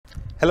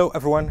Hello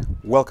everyone,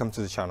 welcome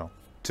to the channel.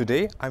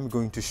 Today I'm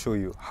going to show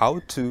you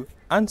how to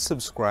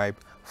unsubscribe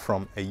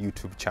from a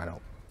YouTube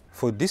channel.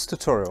 For this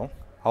tutorial,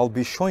 I'll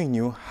be showing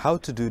you how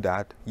to do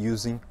that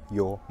using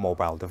your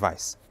mobile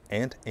device.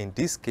 And in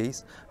this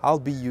case, I'll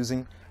be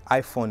using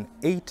iPhone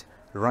 8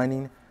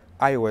 running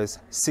iOS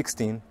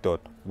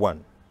 16.1.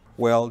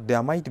 Well,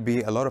 there might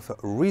be a lot of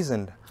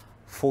reason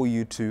for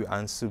you to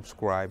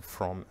unsubscribe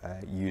from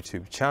a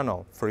YouTube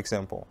channel. For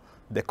example,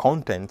 the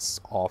contents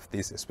of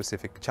this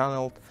specific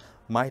channel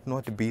might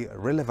not be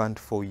relevant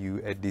for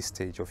you at this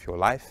stage of your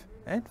life,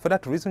 and for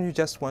that reason you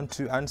just want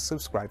to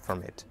unsubscribe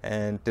from it.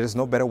 And there's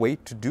no better way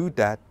to do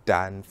that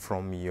than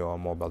from your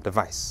mobile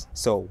device.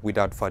 So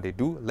without further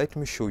ado, let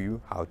me show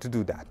you how to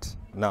do that.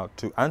 Now,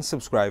 to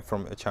unsubscribe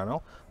from a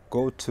channel,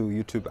 go to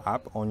YouTube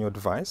app on your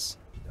device,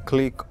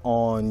 click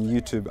on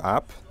YouTube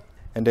app,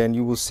 and then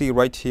you will see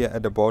right here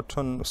at the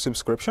bottom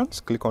subscriptions.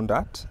 Click on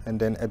that, and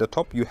then at the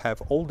top you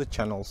have all the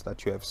channels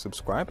that you have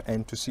subscribed.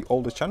 And to see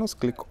all the channels,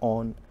 click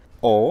on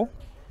all.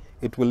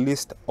 It will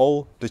list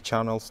all the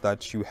channels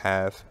that you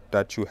have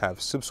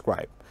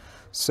subscribed.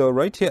 So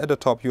right here at the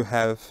top you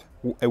have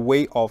a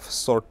way of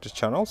sort the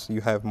channels. You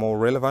have more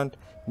relevant,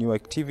 new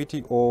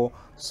activity, or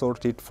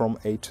sort it from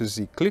A to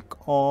Z.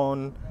 Click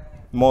on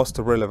most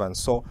relevant.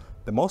 So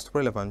the most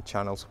relevant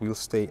channels will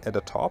stay at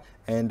the top,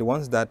 and the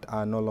ones that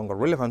are no longer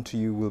relevant to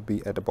you will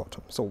be at the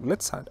bottom. So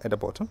let's start at the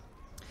bottom.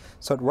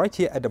 So right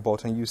here at the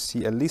bottom you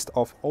see a list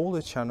of all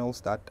the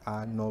channels that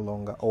are no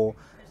longer, or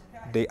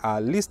they are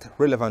least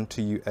relevant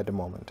to you at the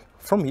moment.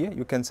 From here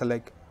you can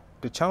select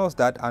the channels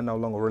that are no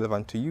longer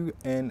relevant to you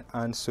and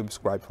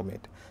unsubscribe from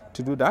it.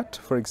 To do that,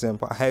 for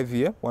example, I have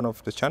here one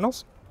of the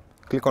channels.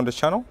 Click on the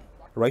channel.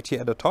 Right here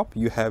at the top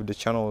you have the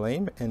channel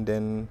name, and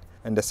then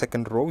in the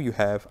second row you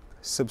have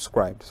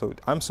subscribed. So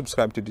I'm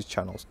subscribed to these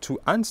channels. To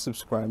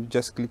unsubscribe,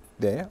 just click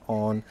there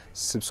on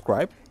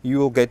subscribe. You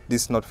will get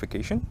this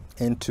notification,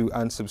 and to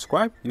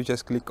unsubscribe you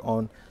just click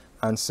on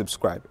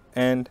unsubscribe,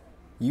 and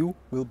you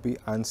will be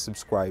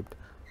unsubscribed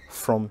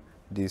from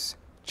this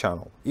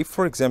channel. If,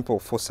 for example,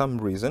 for some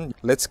reason,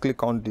 let's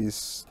click on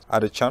this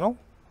other channel,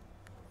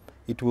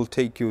 it will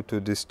take you to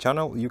this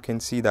channel. You can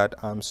see that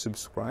I'm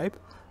subscribed,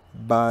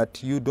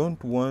 but you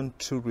don't want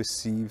to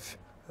receive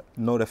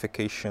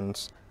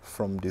notifications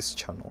from this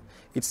channel.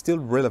 It's still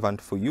relevant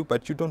for you,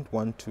 but you don't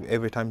want to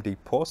every time they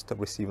post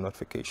receive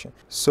notification.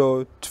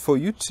 So for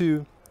you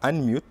to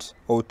unmute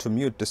or to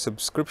mute the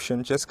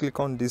subscription, just click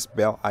on this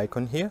bell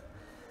icon here,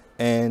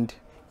 and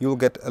you'll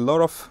get a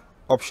lot of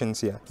options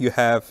here. You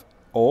have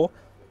all,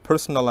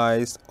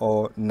 personalized,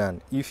 or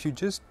none. If you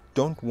just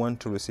don't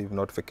want to receive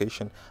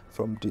notification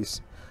from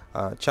this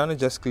channel,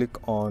 just click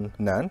on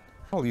none.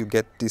 You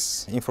get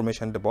this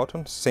information at the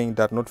bottom saying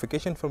that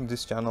notification from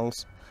these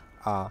channels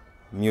are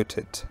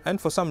muted,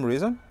 and for some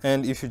reason.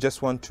 And if you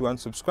just want to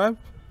unsubscribe,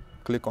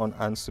 click on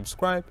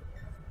unsubscribe,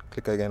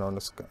 click again on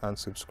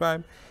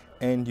unsubscribe,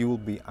 and you will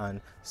be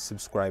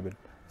unsubscribed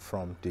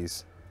from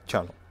this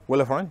channel. Well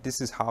everyone,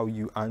 this is how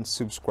you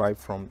unsubscribe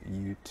from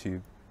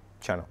YouTube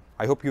channel.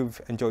 I hope you've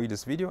enjoyed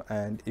this video,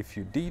 and if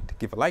you did,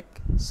 give a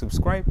like,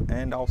 subscribe,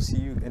 and I'll see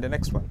you in the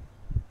next one.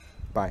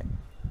 Bye.